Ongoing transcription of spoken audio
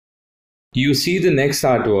You see the next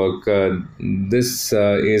artwork. This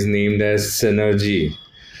is named as Synergy.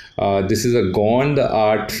 This is a Gond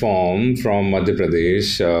art form from Madhya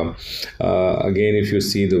Pradesh. Again, if you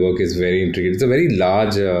see, the work is very intricate. It's a very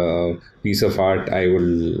large piece of art. I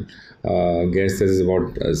will guess this is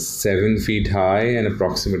about 7 feet high and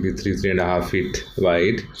approximately 3.5 feet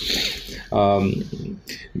wide.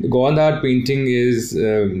 Gond art painting is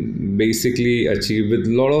basically achieved with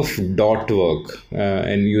a lot of dot work,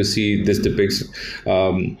 and you see this depicts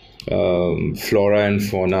flora and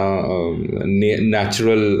fauna,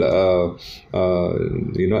 natural,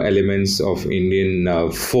 elements of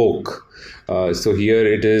Indian folk. So here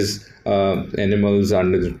it is animals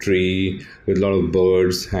under the tree with a lot of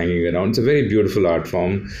birds hanging around. It's a very beautiful art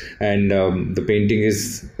form, and the painting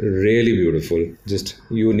is really beautiful. Just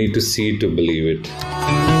you need to see it to believe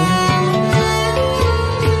it.